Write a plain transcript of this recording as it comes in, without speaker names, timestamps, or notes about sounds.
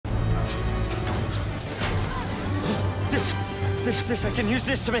This, I can use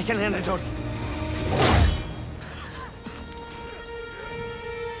this to make an antidote.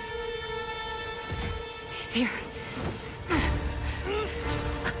 He's here.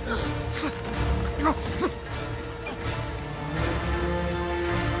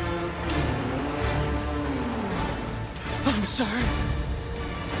 I'm sorry.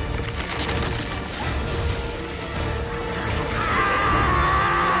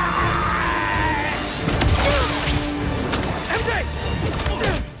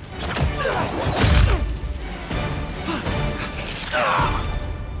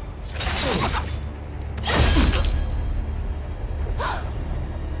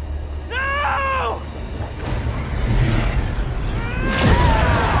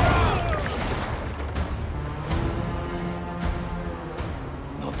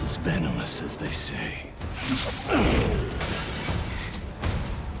 As venomous as they say.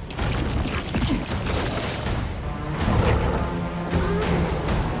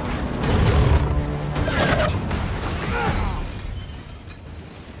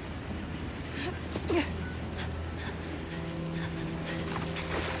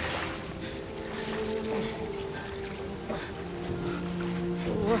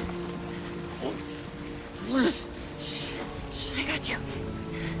 I got you.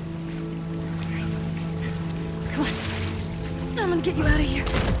 Come on. I'm gonna get you out of here.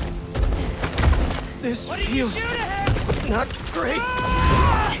 This feels not great.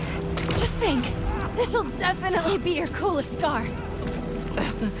 Just think. This'll definitely be your coolest scar.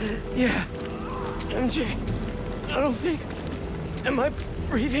 Yeah. MJ, I don't think... Am I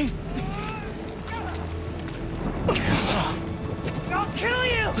breathing? I'll kill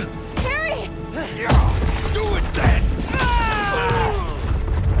you! Harry! Do it then!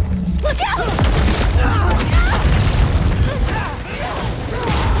 Look out!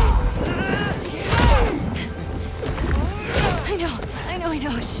 I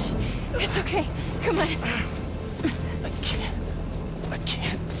know. Shh. It's okay. Come on. I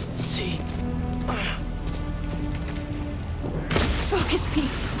can't see. Focus, Pete.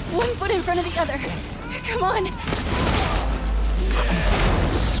 One foot in front of the other. Come on.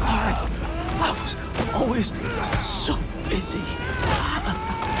 Sorry. I was always so busy.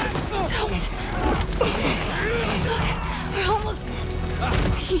 Don't. Look, we're almost...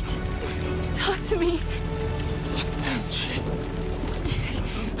 Pete, talk to me.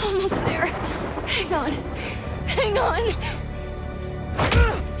 Almost there. Hang on. Hang on.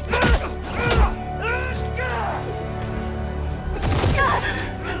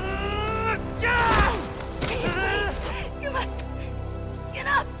 Come on. Get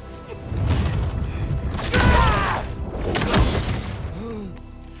up.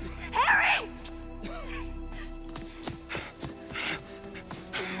 Harry!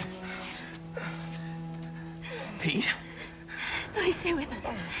 Pete? Please stay with us.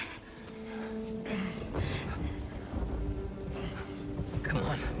 Come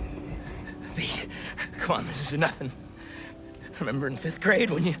on. Pete, come on, this is nothing. Remember in 5th grade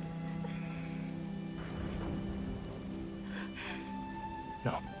when you...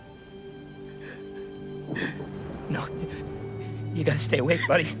 No. No. You gotta stay awake,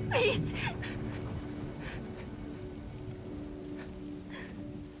 buddy. Pete!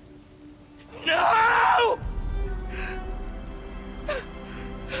 No!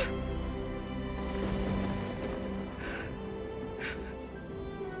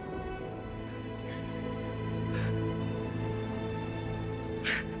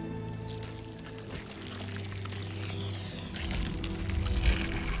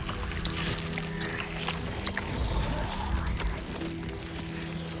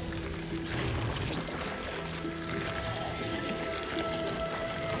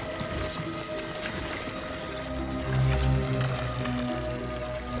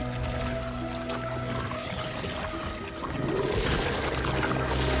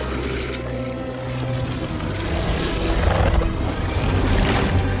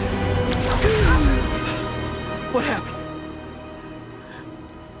 What happened?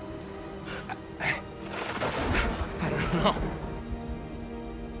 I don't know.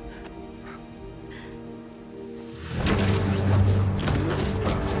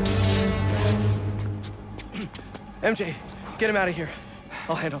 MJ, get him out of here.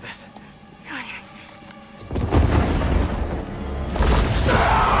 I'll handle this. Come on, Harry.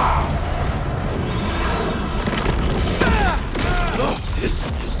 Oh, this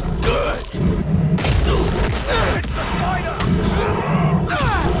is good!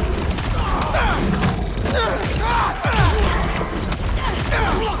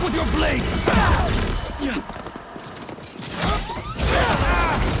 Block with your blades!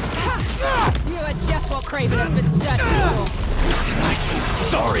 You are just what Kraven has been such a fool. I feel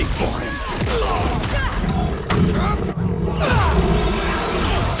sorry for him.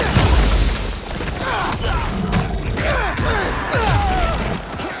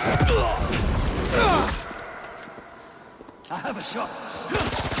 I have a shot.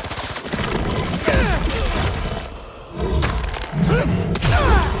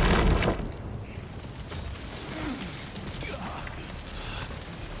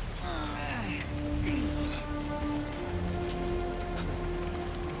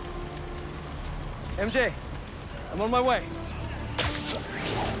 MJ, I'm on my way.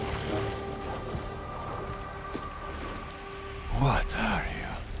 What are you?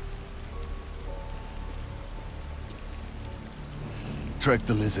 Trek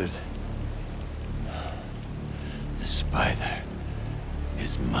the lizard. The spider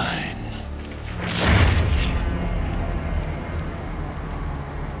is mine.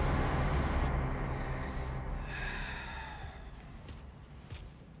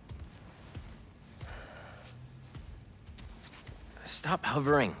 Stop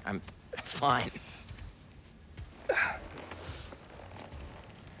hovering. I'm fine.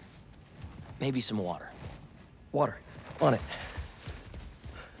 Maybe some water. Water. On it.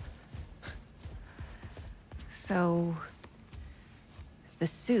 So... the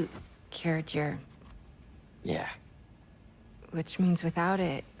suit cured your... Yeah. Which means without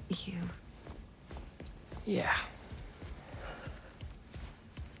it, you... Yeah.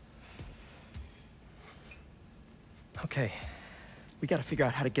 Okay. We gotta figure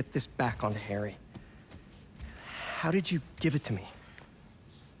out how to get this back onto Harry. How did you give it to me?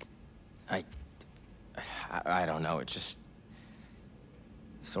 I don't know. It just...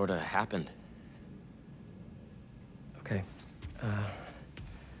 sort of happened. Okay.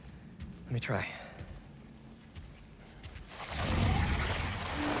 Let me try.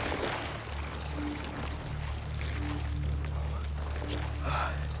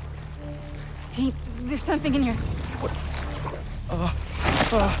 Pete, there's something in your...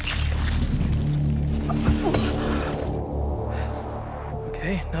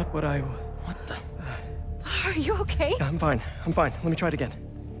 Okay, not what I... What the... Are you okay? I'm fine. I'm fine. Let me try it again.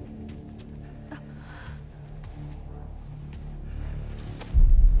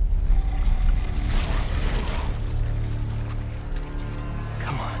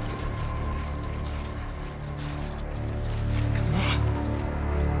 Come on. Come on.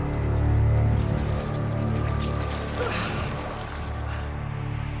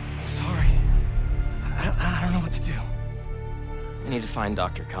 I'm sorry. I don't know what to do. I need to find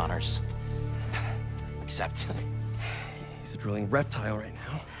Dr. Connors. Except... He's a drilling reptile right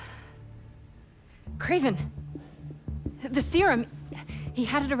now. Kraven. The serum. He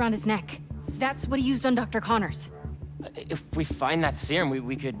had it around his neck. That's what he used on Dr. Connors. If we find that serum,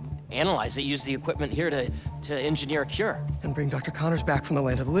 we could analyze it, use the equipment here to engineer a cure. And bring Dr. Connors back from the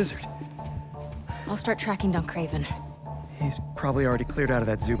Land of the Lizard. I'll start tracking down Kraven. He's probably already cleared out of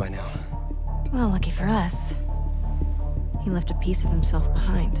that zoo by now. Well, lucky for us. He left a piece of himself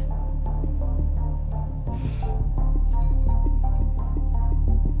behind.